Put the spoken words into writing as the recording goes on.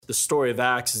the story of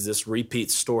Acts is this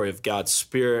repeat story of God's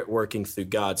Spirit working through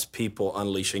God's people,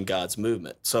 unleashing God's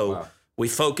movement. So we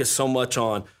focus so much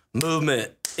on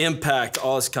movement, impact,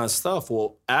 all this kind of stuff.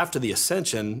 Well, after the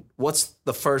ascension, what's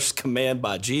the first command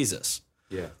by Jesus?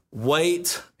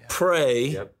 Wait,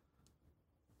 pray,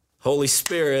 Holy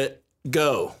Spirit,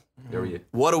 go.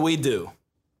 What do?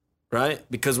 Right?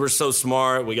 Because we're so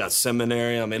smart. We got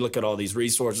seminary. I mean, look at all these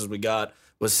resources we got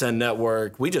with Send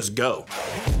Network. We just go.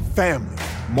 Family,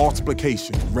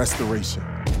 multiplication, restoration.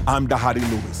 I'm Dhati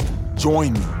Lewis.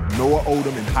 Join me, Noah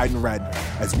Oldham and Hayden Ratner,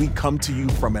 as we come to you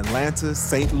from Atlanta,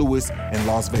 St. Louis, and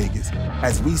Las Vegas,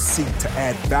 as we seek to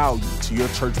add value to your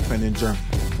church planting journey.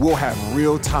 We'll have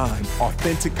real-time,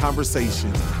 authentic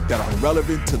conversations that are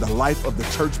relevant to the life of the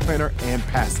church planter and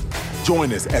pastor.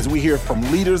 Join us as we hear from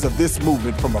leaders of this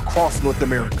movement from across North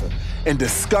America and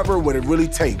discover what it really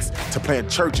takes to plant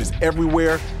churches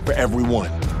everywhere for everyone.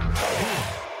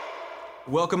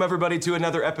 Welcome, everybody, to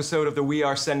another episode of the We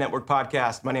Are Send Network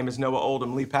podcast. My name is Noah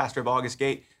Oldham, lead pastor of August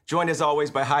Gate, joined as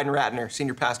always by Hayden Ratner,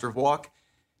 senior pastor of Walk,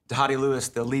 Dhati Lewis,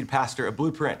 the lead pastor of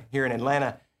Blueprint here in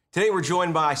Atlanta. Today, we're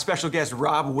joined by special guest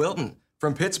Rob Wilton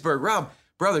from Pittsburgh. Rob,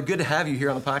 brother, good to have you here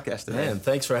on the podcast today. Man,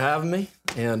 thanks for having me.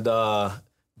 And go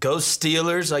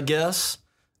Steelers, I guess.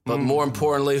 But more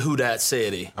importantly, who dat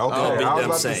city? Okay, I was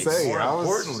about to say.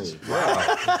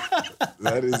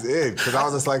 That is it. Because I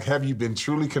was just like, have you been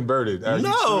truly converted? Have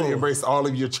you truly embraced all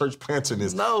of your church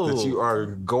planterness? That you are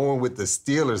going with the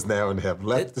Steelers now and have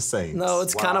left the Saints? No,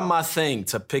 it's kind of my thing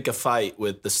to pick a fight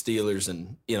with the Steelers.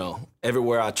 And, you know,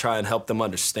 everywhere I try and help them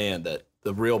understand that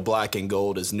the real black and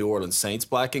gold is New Orleans Saints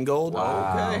black and gold.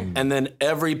 Wow. Okay. And then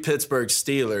every Pittsburgh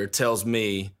Steeler tells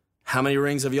me, how many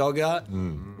rings have y'all got?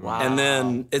 Wow. And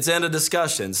then it's end of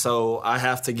discussion, so I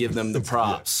have to give them the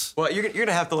props. Well, you're going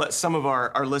to have to let some of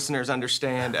our listeners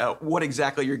understand what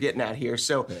exactly you're getting at here.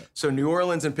 So New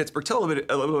Orleans and Pittsburgh, tell a little bit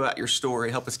about your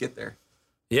story. Help us get there.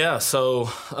 Yeah,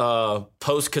 so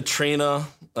post-Katrina,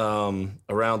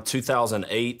 around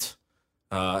 2008,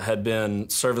 had been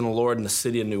serving the Lord in the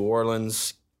city of New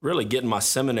Orleans, really getting my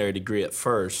seminary degree at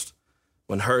first.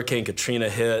 When Hurricane Katrina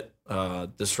hit,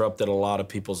 disrupted a lot of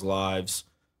people's lives.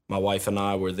 My wife and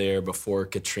I were there before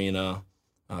Katrina.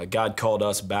 God called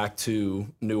us back to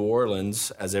New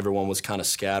Orleans as everyone was kind of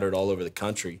scattered all over the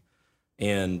country,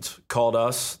 and called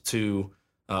us to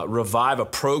revive a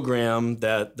program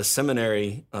that the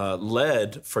seminary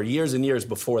led for years and years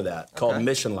before that, called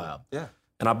Mission Lab. Yeah.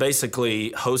 And I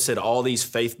basically hosted all these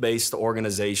faith-based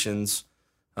organizations,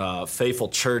 faithful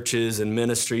churches and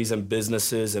ministries and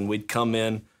businesses, and we'd come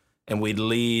in and we'd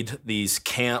lead these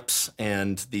camps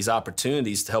and these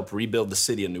opportunities to help rebuild the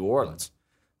city of New Orleans.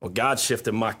 Well, God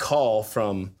shifted my call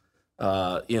from,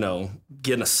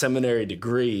 getting a seminary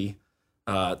degree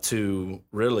to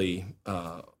really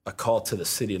a call to the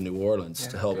city of New Orleans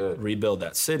to help rebuild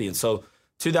that city. And so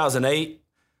 2008,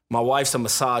 my wife's a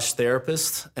massage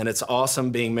therapist, and it's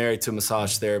awesome being married to a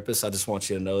massage therapist. I just want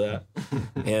you to know that.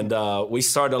 And we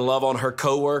started to love on her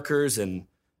coworkers and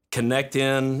connect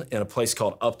in a place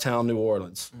called Uptown New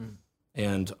Orleans.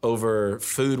 And over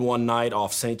food one night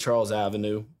off St. Charles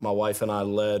Avenue, my wife and I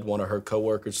led one of her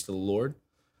coworkers to the Lord.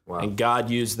 Wow. And God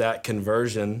used that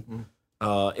conversion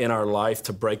in our life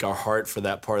to break our heart for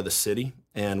that part of the city.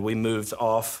 And we moved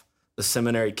off the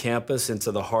seminary campus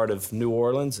into the heart of New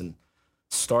Orleans and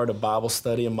started a Bible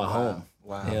study in my home.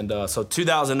 Wow. And so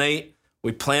 2008,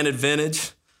 we planted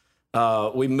Vintage.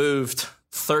 We moved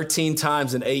 13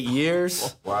 times in 8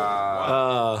 years.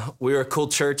 Wow. We were a cool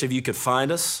church if you could find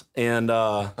us. And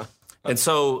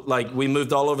so we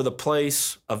moved all over the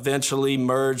place, eventually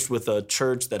merged with a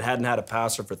church that hadn't had a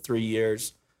pastor for 3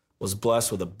 years, was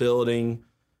blessed with a building.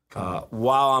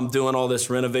 While I'm doing all this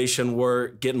renovation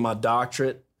work, getting my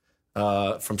doctorate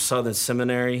from Southern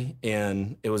Seminary,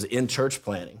 and it was in church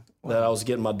planting that I was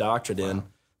getting my doctorate in.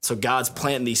 So God's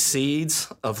planting these seeds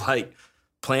of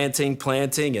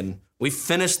planting, and we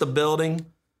finished the building.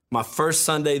 My first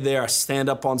Sunday there, I stand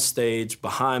up on stage.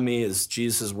 Behind me is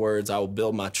Jesus' words, I will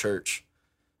build my church.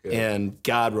 Good. And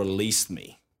God released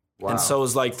me. Wow. And so it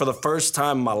was like for the first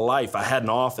time in my life, I had an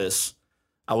office.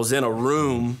 I was in a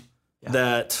room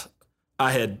that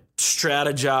I had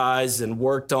strategized and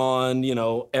worked on,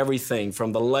 everything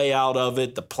from the layout of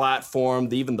it, the platform,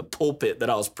 even the pulpit that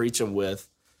I was preaching with,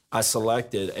 I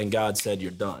selected, and God said,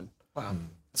 you're done. Wow.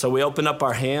 So we opened up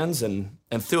our hands and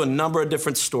through a number of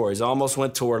different stories. I almost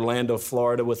went to Orlando,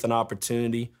 Florida with an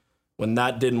opportunity. When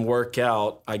that didn't work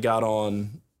out, I got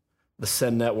on the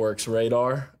Send Network's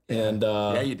radar. And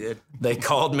you did. They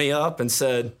called me up and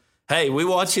said, hey, we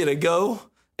want you to go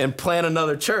and plant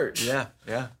another church. Yeah.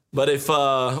 But if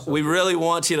we really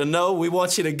want you to know, we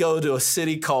want you to go to a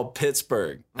city called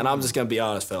Pittsburgh. And I'm just going to be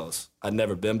honest, fellas. I'd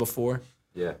never been before.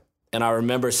 Yeah. And I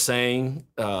remember saying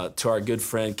to our good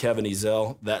friend Kevin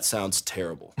Ezel, that sounds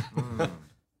terrible.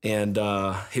 And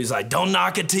he was like, don't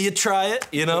knock it till you try it,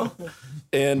 you know?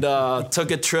 And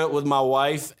took a trip with my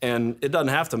wife, and it doesn't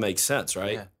have to make sense,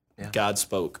 right? Yeah. God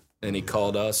spoke, and he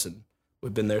called us, and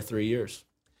we've been there 3 years.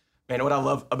 Man, what I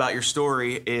love about your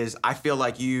story is I feel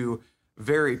like you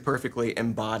very perfectly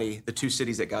embody the two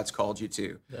cities that God's called you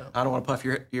to. Yeah. I don't want to puff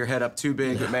your head up too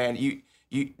big, but man, you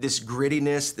this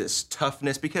grittiness, this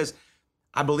toughness, because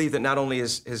I believe that not only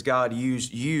has God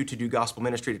used you to do gospel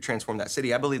ministry to transform that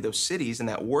city, I believe those cities and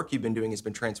that work you've been doing has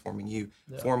been transforming you,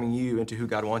 forming you into who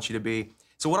God wants you to be.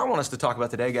 So what I want us to talk about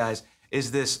today, guys,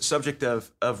 is this subject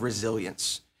of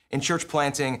resilience. In church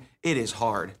planting, it is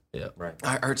hard. Yeah, right.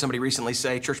 I heard somebody recently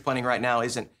say church planting right now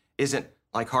isn't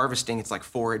like harvesting, it's like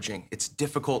foraging. It's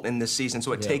difficult in this season,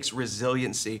 so it takes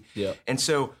resiliency. Yeah. And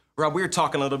so, Rob, we were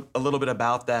talking a little bit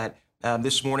about that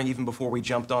this morning, even before we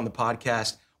jumped on the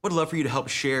podcast. Would love for you to help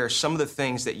share some of the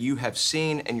things that you have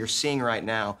seen and you're seeing right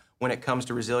now when it comes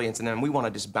to resilience, and then we want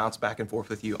to just bounce back and forth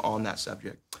with you on that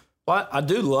subject. Well, I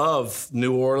do love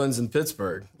New Orleans and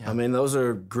Pittsburgh. Yeah. I mean, those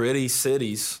are gritty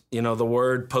cities. You know, the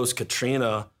word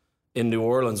post-Katrina in New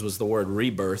Orleans was the word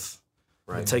rebirth.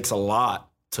 Right. It takes a lot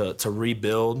to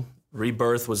rebuild.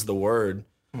 Rebirth was the word.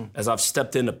 As I've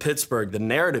stepped into Pittsburgh, the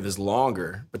narrative is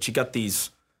longer, but you got these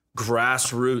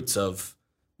grassroots of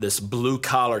this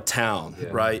blue-collar town,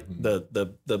 right?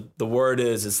 The word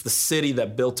is, it's the city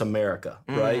that built America,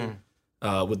 right?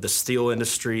 With the steel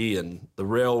industry and the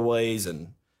railways,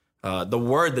 and the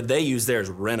word that they use there is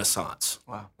Renaissance,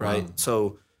 right?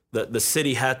 So the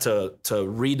city had to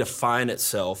redefine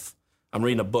itself. I'm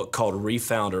reading a book called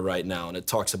Refounder right now, and it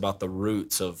talks about the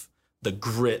roots of the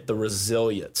grit, the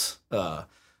resilience.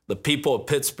 The people of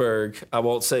Pittsburgh, I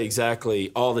won't say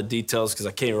exactly all the details because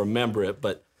I can't remember it,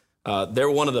 but they're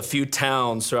one of the few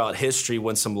towns throughout history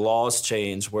when some laws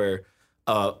changed where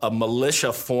a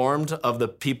militia formed of the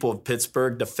people of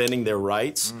Pittsburgh defending their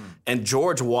rights, and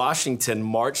George Washington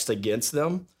marched against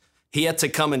them. He had to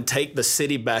come and take the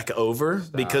city back over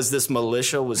because this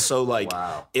militia was so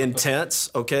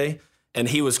intense, okay? And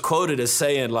he was quoted as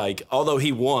saying, like, although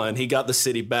he won, he got the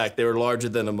city back. They were larger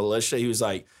than the militia. He was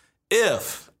like,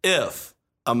 if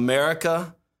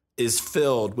America is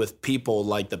filled with people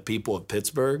like the people of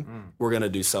Pittsburgh, we're going to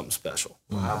do something special.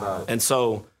 How about it? And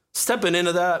so stepping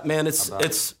into that, man, it's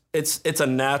a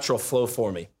natural flow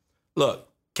for me. Look,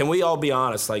 can we all be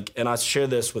honest? Like, and I share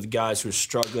this with guys who are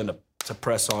struggling to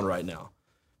press on right now.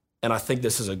 And I think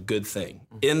this is a good thing.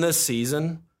 In this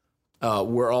season,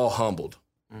 we're all humbled.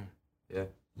 Yeah.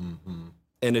 Mm-hmm.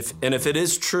 And if it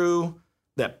is true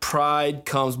that pride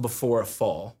comes before a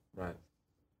fall, right,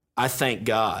 I thank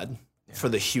God for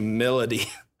the humility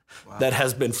that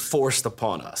has been forced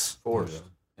upon us. Forced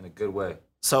in a good way.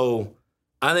 So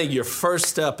I think your first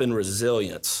step in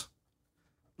resilience,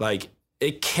 like,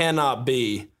 it cannot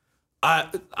be, I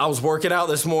was working out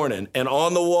this morning, and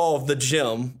on the wall of the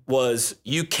gym was,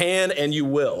 you can and you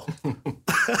will.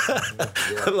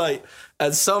 Like,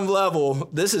 at some level,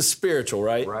 this is spiritual,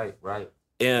 right? Right.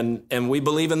 And we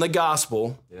believe in the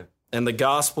gospel. Yeah. And the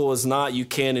gospel is not you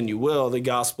can and you will. The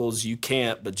gospel is you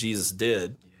can't, but Jesus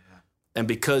did. Yeah. And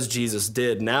because Jesus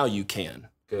did, now you can.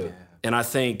 Good. Yeah. And I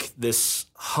think this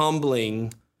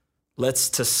humbling, let's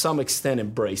to some extent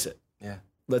embrace it. Yeah.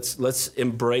 Let's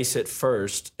embrace it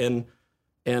first. And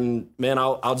man,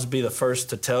 I'll just be the first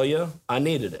to tell you, I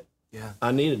needed it. Yeah.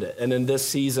 I needed it. And in this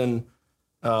season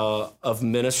of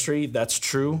ministry, that's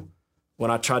true.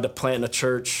 When I tried to plant a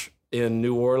church in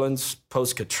New Orleans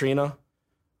post-Katrina,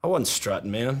 I wasn't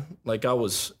strutting, man. Like, I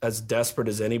was as desperate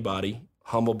as anybody,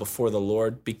 humble before the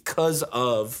Lord because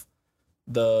of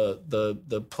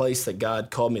the place that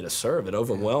God called me to serve. It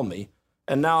overwhelmed me.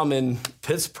 And now I'm in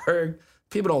Pittsburgh.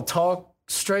 People don't talk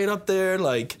straight up there.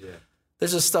 Like,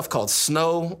 there's this stuff called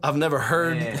snow I've never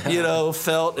heard,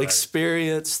 felt,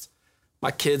 experienced.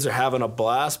 My kids are having a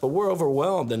blast, but we're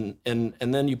overwhelmed. And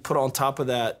then you put on top of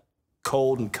that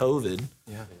cold and COVID.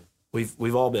 Yeah.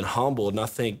 We've all been humbled, and I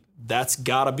think that's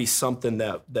got to be something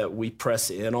that we press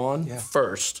in on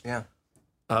first. Yeah.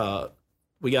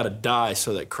 We got to die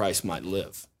so that Christ might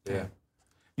live. Yeah.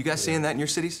 You guys seeing that in your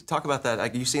cities? Talk about that.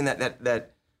 Like, you seeing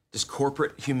that just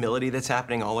corporate humility that's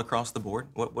happening all across the board?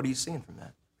 What are you seeing from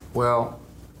that? Well,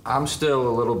 I'm still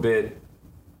a little bit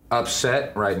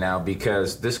upset right now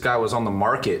because this guy was on the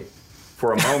market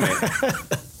for a moment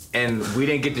and we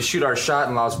didn't get to shoot our shot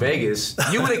in Las Vegas,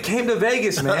 you would have came to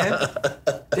Vegas, man.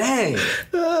 Dang.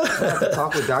 I have to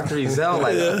talk with Dr. Ezell.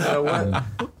 Like, you know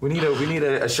what? We need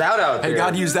a shout out there. And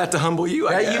God used that to humble you,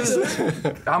 I guess.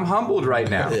 I'm humbled right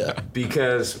now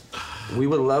because we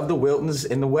would love the Wiltons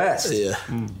in the West. Yeah.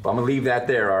 But I'm gonna leave that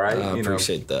there, all right? I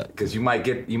appreciate that. Because you might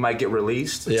get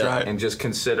released. That's right. And just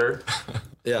consider.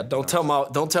 Yeah, don't tell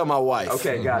my wife.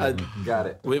 Okay, got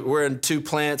it. We're in 2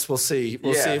 plants. We'll see.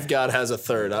 We'll see if God has a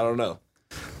third. I don't know.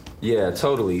 Yeah,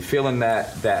 totally. Feeling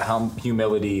that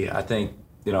humility. I think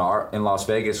in Las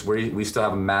Vegas we still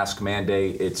have a mask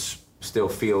mandate. It still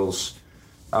feels.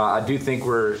 I do think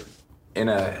we're in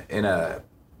a. I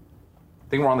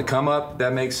think we're on the come up.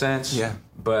 That makes sense. Yeah.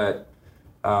 But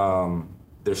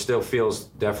there still feels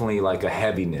definitely like a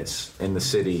heaviness in the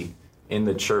city, in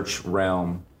the church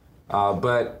realm.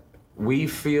 But we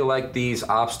feel like these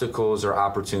obstacles are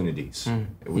opportunities.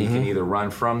 We can either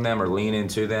run from them or lean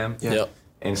into them. Yeah. Yep.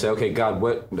 And say, okay, God,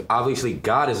 obviously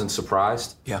God isn't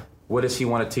surprised. Yeah. What does he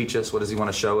want to teach us? What does he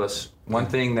want to show us? One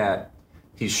thing that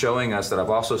he's showing us that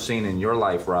I've also seen in your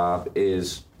life, Rob,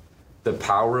 is the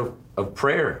power of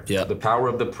prayer. Yeah. The power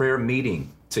of the prayer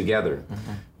meeting together.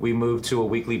 We moved to a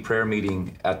weekly prayer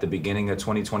meeting at the beginning of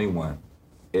 2021.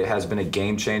 It has been a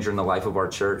game changer in the life of our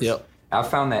church. Yep. I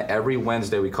found that every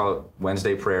Wednesday, we call it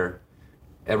Wednesday prayer.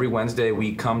 Every Wednesday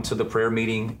we come to the prayer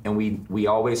meeting and we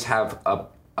always have a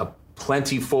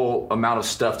plentiful amount of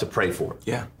stuff to pray for.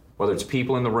 Yeah. Whether it's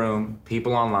people in the room,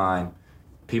 people online,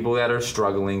 people that are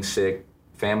struggling, sick,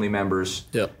 family members.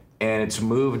 Yep. And it's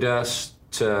moved us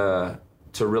to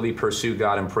really pursue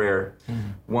God in prayer.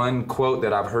 One quote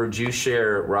that I've heard you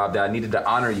share, Rob, that I needed to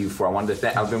honor you for.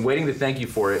 I've been waiting to thank you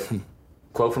for it.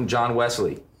 Quote from John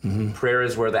Wesley. Prayer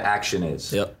is where the action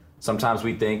is. Yep. Sometimes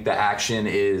we think the action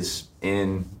is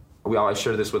we always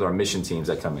share this with our mission teams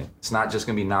that come in. It's not just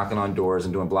gonna be knocking on doors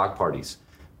and doing block parties.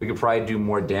 We could probably do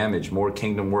more damage, more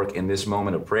kingdom work in this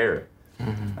moment of prayer,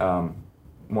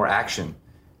 more action.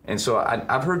 And so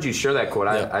I've heard you share that quote.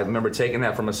 I remember taking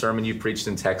that from a sermon you preached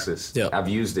in Texas. Yep. I've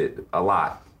used it a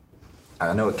lot.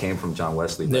 I know it came from John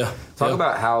Wesley. But talk Yeah.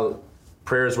 about how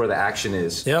prayer is where the action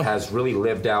is Yeah. has really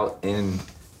lived out in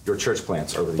your church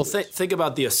plants over the years. Well, think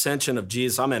about the ascension of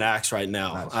Jesus. I'm in Acts right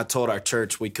now. Nice. I told our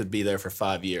church we could be there for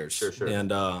 5 years. Sure.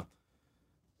 And,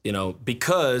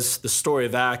 because the story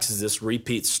of Acts is this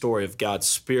repeat story of God's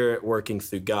Spirit working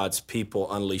through God's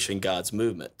people, unleashing God's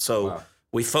movement. So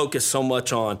we focus so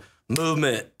much on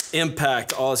movement,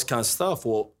 impact, all this kind of stuff.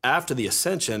 Well, after the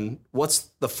ascension, what's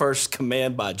the first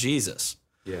command by Jesus?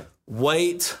 Yeah.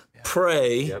 Wait,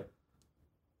 pray,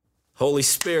 Holy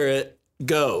Spirit,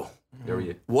 go.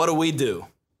 What do we do?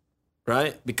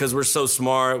 Right? Because we're so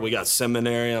smart. We got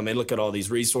seminary. I mean, look at all these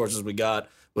resources we got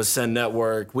with Send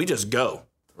Network. We just go.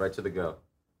 Right to the go.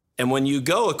 And when you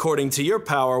go according to your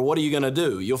power, what are you going to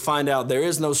do? You'll find out there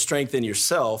is no strength in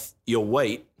yourself. You'll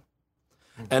wait.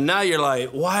 And now you're like,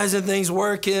 why isn't things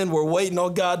working? We're waiting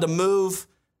on God to move.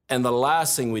 And the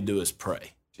last thing we do is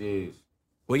pray. Jeez.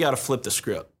 We got to flip the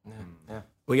script. Yeah.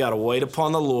 We got to wait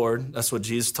upon the Lord. That's what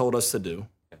Jesus told us to do.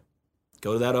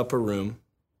 Go to that upper room.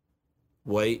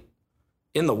 Wait.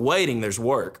 In the waiting, there's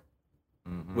work.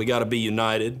 We got to be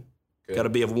united. Got to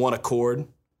be of one accord.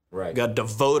 Right. Got to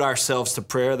devote ourselves to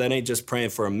prayer. That ain't just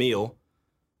praying for a meal.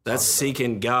 That's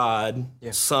seeking God,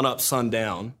 sun up, sun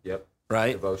down. Yep.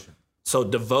 Right? Devotion. So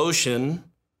devotion,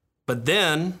 but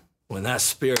then when that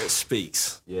Spirit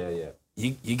speaks,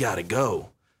 you got to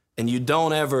go. And you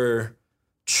don't ever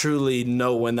truly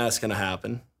know when that's going to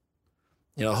happen.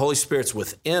 The Holy Spirit's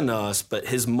within us, but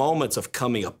his moments of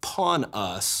coming upon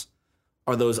us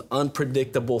are those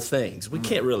unpredictable things. We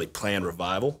can't really plan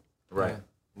revival. Right.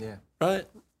 Yeah. Right?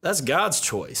 That's God's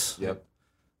choice. Yep.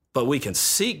 But we can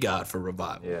seek God for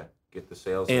revival. Yeah. Get the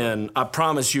sales. And I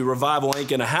promise you, revival ain't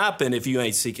going to happen if you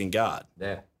ain't seeking God.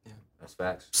 Yeah. That's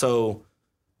facts. So,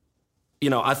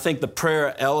 I think the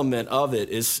prayer element of it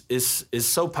is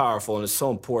so powerful and it's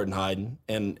so important, Hayden.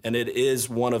 And it is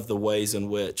one of the ways in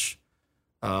which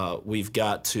we've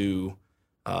got to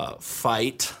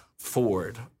fight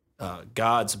forward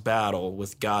God's battle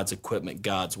with God's equipment,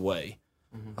 God's way,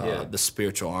 the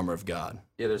spiritual armor of God.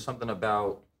 Yeah, there's something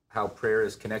about how prayer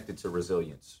is connected to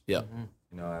resilience. Yeah.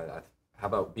 How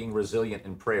about being resilient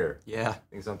in prayer? Yeah. I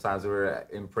think sometimes we're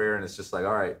in prayer and it's just like,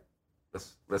 all right,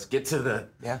 let's get to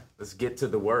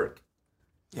the work.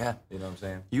 Yeah. You know what I'm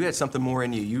saying? You had something more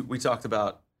in you. We talked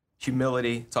about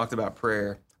humility, talked about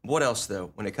prayer. What else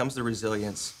though, when it comes to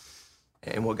resilience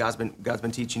and what God's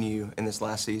been teaching you in this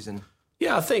last season?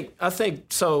 Yeah, I think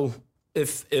so.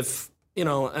 If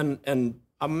and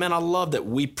I love that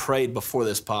we prayed before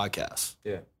this podcast.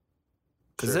 Yeah.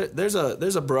 Because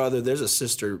there's a brother, there's a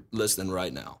sister listening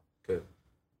right now. Good.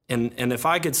 And if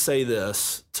I could say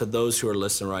this to those who are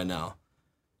listening right now,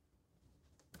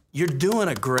 you're doing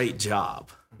a great job.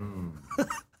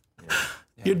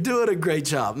 You're doing a great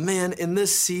job. Man, in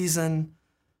this season,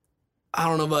 I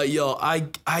don't know about y'all,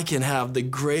 I can have the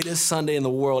greatest Sunday in the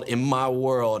world. In my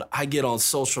world, I get on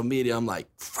social media, I'm like,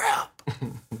 crap,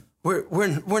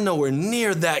 we're nowhere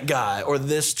near that guy or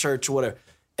this church or whatever.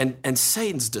 And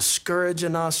Satan's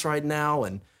discouraging us right now,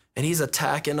 and he's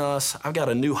attacking us. I've got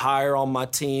a new hire on my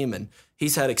team, and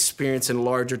he's had experience in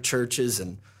larger churches.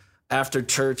 And after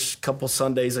church a couple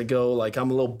Sundays ago, like, I'm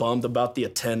a little bummed about the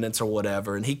attendance or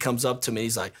whatever. And he comes up to me,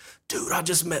 he's like, dude, I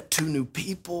just met 2 new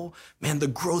people. Man, the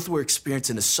growth we're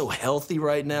experiencing is so healthy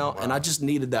right now. Wow. And I just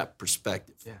needed that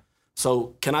perspective. Yeah.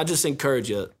 So can I just encourage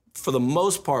you, for the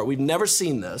most part, we've never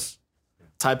seen this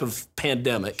type of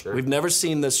pandemic. Sure. We've never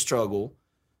seen this struggle.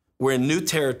 We're in new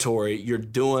territory. You're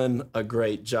doing a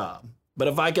great job. But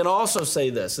if I could also say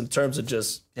this in terms of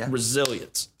just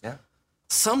resilience,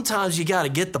 sometimes you got to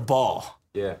get the ball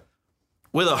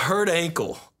with a hurt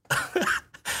ankle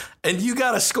and you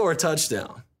got to score a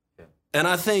touchdown. Yeah. And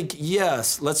I think,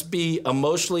 yes, let's be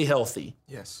emotionally healthy.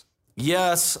 Yes.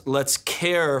 Yes, let's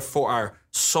care for our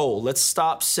soul. Let's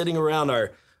stop sitting around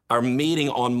our meeting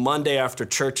on Monday after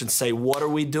church and say, what are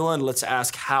we doing? Let's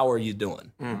ask, how are you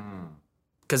doing?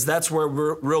 Because that's where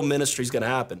real ministry is going to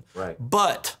happen. Right.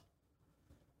 But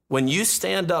when you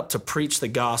stand up to preach the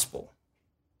gospel,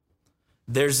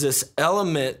 there's this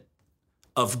element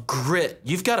of grit.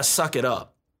 You've got to suck it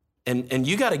up, and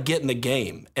you got to get in the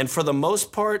game. And for the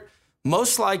most part,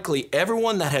 most likely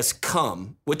everyone that has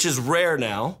come, which is rare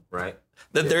now, right,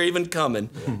 that they're even coming,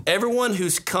 everyone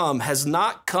who's come has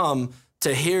not come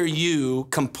to hear you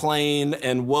complain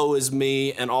and woe is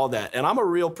me and all that. And I'm a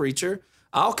real preacher.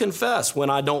 I'll confess when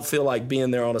I don't feel like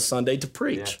being there on a Sunday to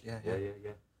preach. Yeah.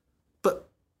 But,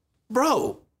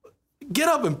 bro, get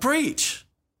up and preach.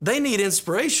 They need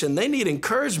inspiration. They need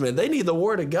encouragement. They need the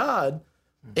word of God.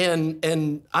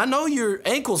 And I know your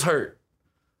ankle's hurt,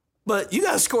 but you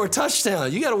got to score a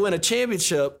touchdown. You got to win a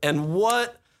championship. And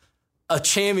what a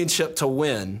championship to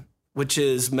win, which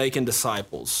is making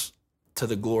disciples to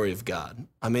the glory of God.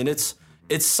 I mean, it's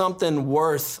something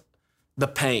worth the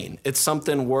pain. It's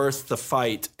something worth the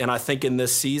fight. And I think in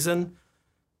this season,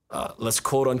 let's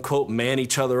quote unquote man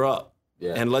each other up.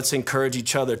 Yeah. And let's encourage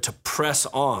each other to press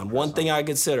on. One thing I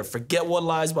consider, forget what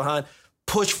lies behind,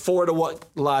 push forward to what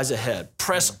lies ahead.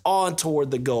 Press on toward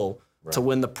the goal to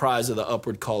win the prize of the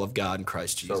upward call of God in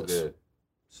Christ Jesus.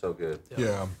 So good.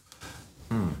 Yeah.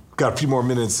 Got a few more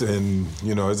minutes, and,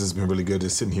 it's just been really good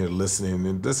just sitting here listening.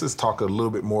 And let's just talk a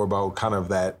little bit more about kind of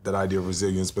that idea of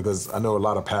resilience, because I know a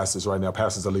lot of pastors right now,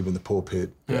 pastors are leaving the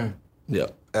pulpit.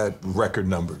 At record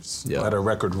numbers, at a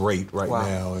record rate right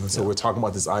now. And so we're talking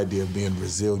about this idea of being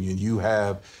resilient. You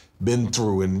have been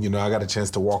through, and, I got a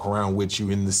chance to walk around with you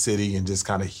in the city and just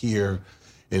kind of hear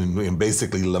and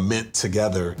basically lament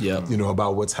together,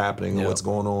 about what's happening and what's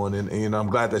going on. And I'm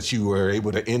glad that you were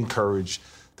able to encourage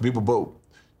the people. But,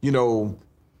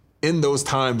 in those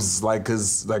times,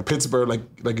 because Pittsburgh,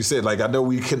 like you said, I know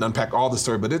we couldn't unpack all the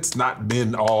story, but it's not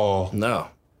been all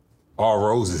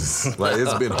roses.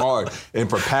 It's been hard. And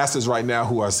for pastors right now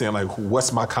who are saying,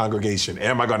 what's my congregation?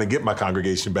 Am I going to get my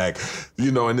congregation back?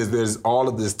 And there's all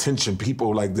of this tension.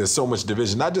 People, there's so much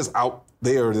division, not just out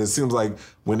there. It seems like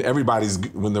when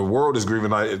the world is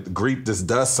grieving, grief just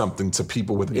does something to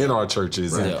people within our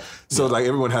churches. Right. And so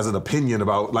everyone has an opinion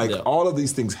about all of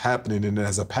these things happening. And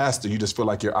as a pastor, you just feel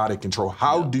like you're out of control.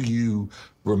 How do you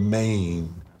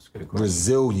remain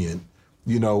resilient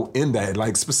in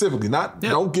that, specifically,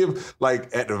 don't give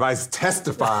advice,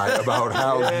 testify about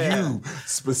how you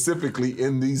specifically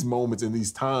in these moments, in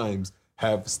these times,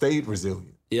 have stayed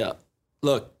resilient. Yeah.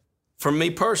 Look, for me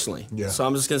personally, so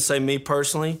I'm just going to say me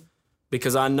personally,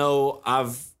 because I know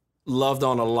I've loved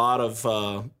on a lot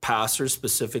of pastors,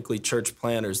 specifically church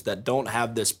planners, that don't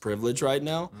have this privilege right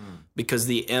now because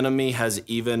the enemy has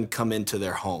even come into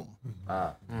their home.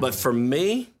 But for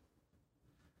me,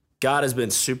 God has been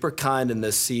super kind in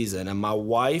this season, and my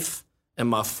wife and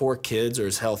my 4 kids are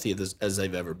as healthy as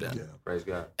they've ever been. Yeah, praise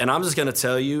God. And I'm just going to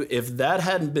tell you, if that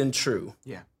hadn't been true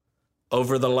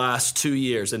over the last 2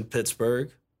 years in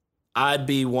Pittsburgh, I'd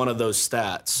be one of those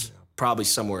stats, probably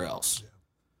somewhere else. Yeah.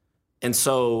 And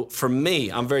so for me,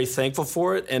 I'm very thankful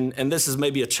for it. And this is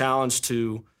maybe a challenge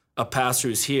to a pastor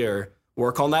who's here.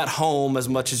 Work on that home as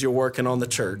much as you're working on the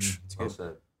church.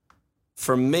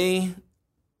 For me,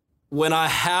 when I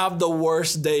have the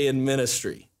worst day in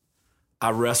ministry,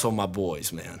 I wrestle my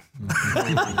boys, man.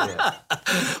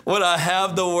 When I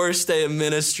have the worst day in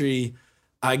ministry,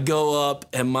 I go up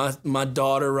and my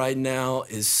daughter right now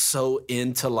is so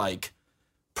into like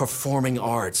performing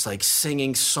arts, like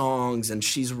singing songs, and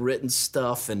she's written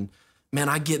stuff. And man,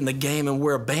 I get in the game and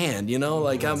we're a band, you know,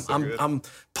 like I'm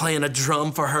playing a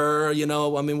drum for her, you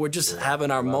know. I mean, we're just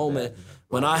having our moment.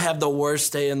 When I have the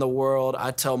worst day in the world, I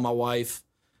tell my wife,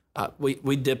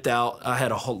 we dipped out. I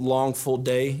had a long, full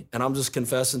day, and I'm just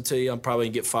confessing to you, I'm probably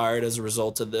gonna get fired as a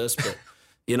result of this, but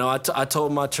you know, I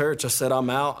told my church, I said, I'm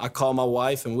out. I called my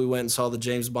wife, and we went and saw the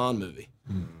James Bond movie.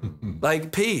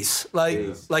 Like, peace.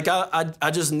 Like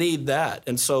I just need that.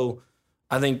 And so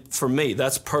I think for me,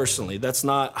 that's personally, that's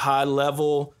not high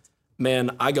level.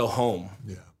 Man, I go home.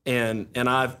 Yeah. And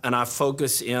I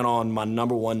focus in on my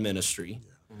number one ministry.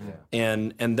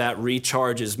 Yeah. And that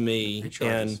recharges me.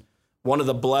 And one of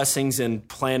the blessings in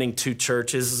planting two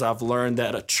churches is I've learned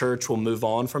that a church will move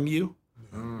on from you.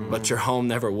 But your home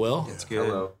never will. That's good.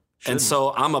 Hello. And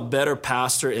so I'm a better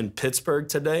pastor in Pittsburgh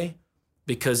today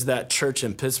because that church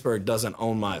in Pittsburgh doesn't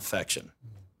own my affection.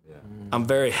 Yeah. I'm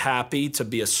very happy to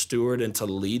be a steward and to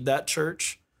lead that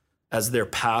church as their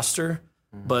pastor,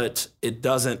 but it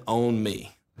doesn't own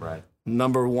me. Right.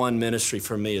 Number one ministry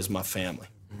for me is my family.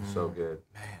 So good.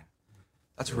 Man,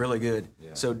 that's really good.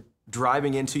 Yeah. So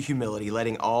driving into humility,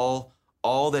 letting all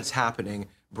that's happening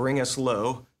bring us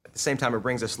low. At the same time, it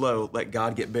brings us low. Let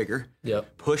God get bigger.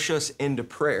 Yep. Push us into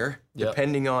prayer,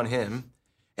 depending on Him,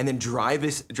 and then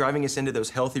driving us into those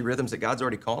healthy rhythms that God's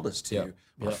already called us to. Yep.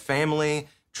 Our family,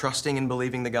 trusting and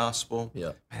believing the gospel.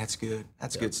 Yep. Man, that's good.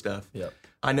 That's good stuff. Yep.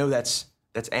 I know that's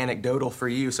anecdotal for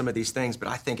you, some of these things, but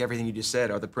I think everything you just said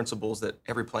are the principles that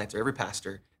every planter, every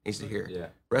pastor needs to hear. Yeah.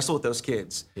 Wrestle with those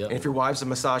kids. Yep. And if your wife's a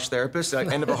massage therapist, at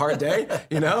the end of a hard day,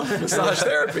 you know, massage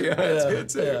therapy. That's good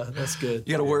too. Yeah, that's good.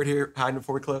 You got a word here, Hayden,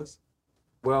 before we close?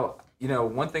 Well, you know,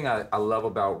 one thing I love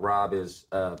about Rob is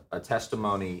a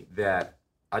testimony that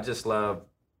I just love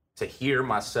to hear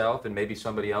myself, and maybe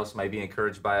somebody else might be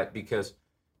encouraged by it, because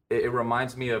it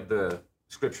reminds me of the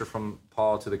scripture from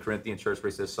Paul to the Corinthian church where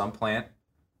he says, some plant,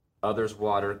 others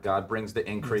water, God brings the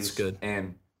increase. That's good.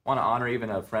 And I want to honor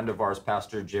even a friend of ours,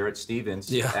 Pastor Jarrett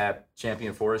Stevens at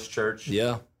Champion Forest Church.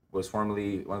 Yeah. Was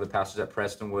formerly one of the pastors at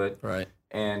Prestonwood. Right.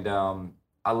 And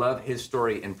I love his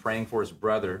story in praying for his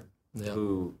brother,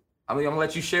 who, I'm going to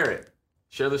let you share it.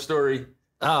 Share the story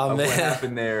of what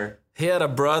happened there. He had a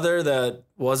brother that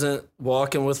wasn't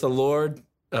walking with the Lord,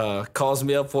 calls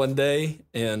me up one day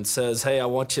and says, hey, I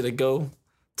want you to go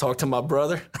talk to my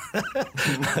brother.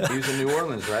 He was in New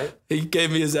Orleans, right? He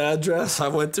gave me his address. I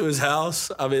went to his house.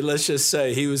 I mean, let's just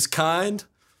say he was kind,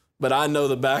 but I know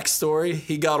the backstory.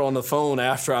 He got on the phone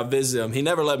after I visited him. He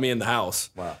never let me in the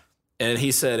house. Wow. And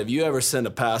he said, if you ever send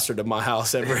a pastor to my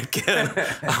house ever again,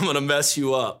 I'm going to mess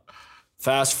you up.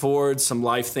 Fast forward, some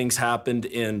life things happened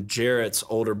in Jarrett's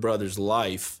older brother's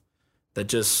life that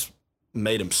just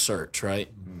made him search, right?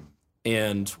 Mm-hmm.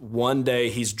 And one day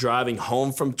he's driving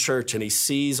home from church and he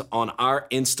sees on our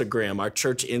Instagram, our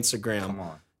church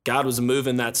Instagram, God was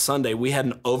moving that Sunday. We had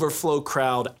an overflow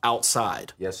crowd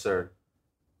outside. Yes, sir.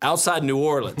 Outside New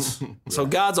Orleans. So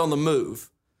God's on the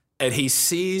move. And he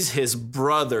sees his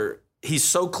brother. He's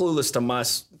so clueless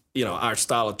to our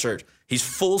style of church. He's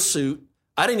full suit.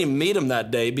 I didn't even meet him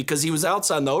that day because he was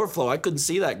outside in the overflow. I couldn't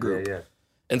see that group. Yeah.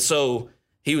 And so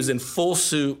he was in full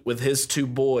suit with his two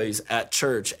boys at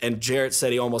church, and Jarrett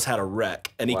said he almost had a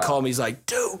wreck. And he called me. He's like,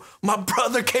 dude, my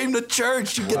brother came to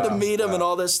church. You get to meet him and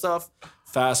all this stuff.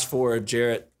 Fast forward,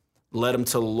 Jarrett led him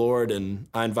to the Lord, and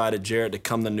I invited Jarrett to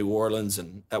come to New Orleans.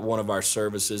 And at one of our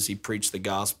services, he preached the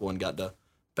gospel and got to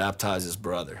baptize his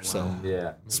brother. Wow.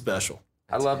 So special.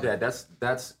 I love that.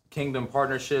 That's kingdom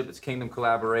partnership. It's kingdom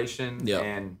collaboration. Yep.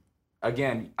 And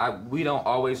again, we don't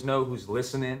always know who's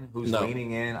listening, who's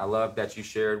leaning in. I love that you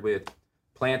shared with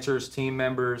planters, team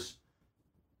members,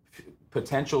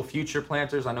 potential future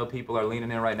planters. I know people are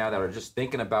leaning in right now that are just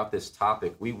thinking about this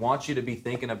topic. We want you to be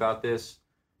thinking about this.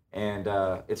 And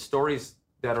it's stories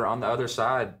that are on the other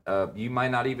side. You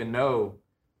might not even know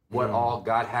what all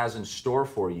God has in store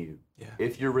for you. Yeah.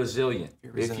 If you're resilient,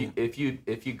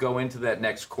 if you go into that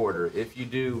next quarter, if you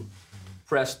do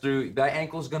press through, that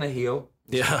ankle's gonna heal.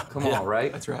 Yeah. Come on,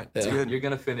 right? That's right. That's good. You're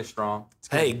gonna finish strong.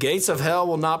 Hey, gates of hell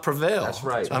will not prevail. That's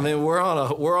right. I mean, we're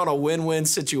on a win-win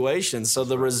situation. So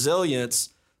the resilience,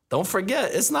 don't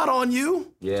forget, it's not on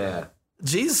you. Yeah.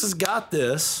 Jesus has got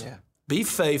this. Yeah. Be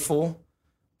faithful,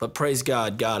 but praise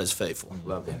God, God is faithful.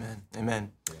 Love it.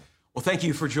 Amen. Yeah. Well, thank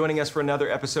you for joining us for another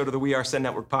episode of the We Are Send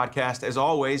Network podcast. As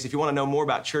always, if you want to know more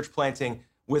about church planting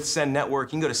with Send Network,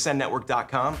 you can go to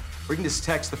sendnetwork.com, or you can just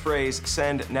text the phrase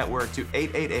Send Network to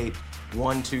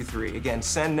 888-123. Again,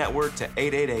 Send Network to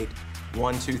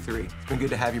 123. It's been good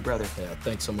to have you, brother. Yeah,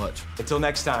 thanks so much. Until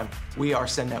next time, We Are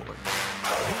Send Network.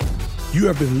 You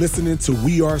have been listening to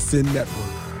We Are Send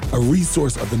Network, a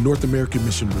resource of the North American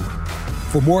Mission Board.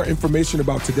 For more information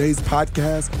about today's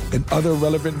podcast and other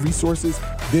relevant resources,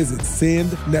 visit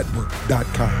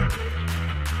sendnetwork.com.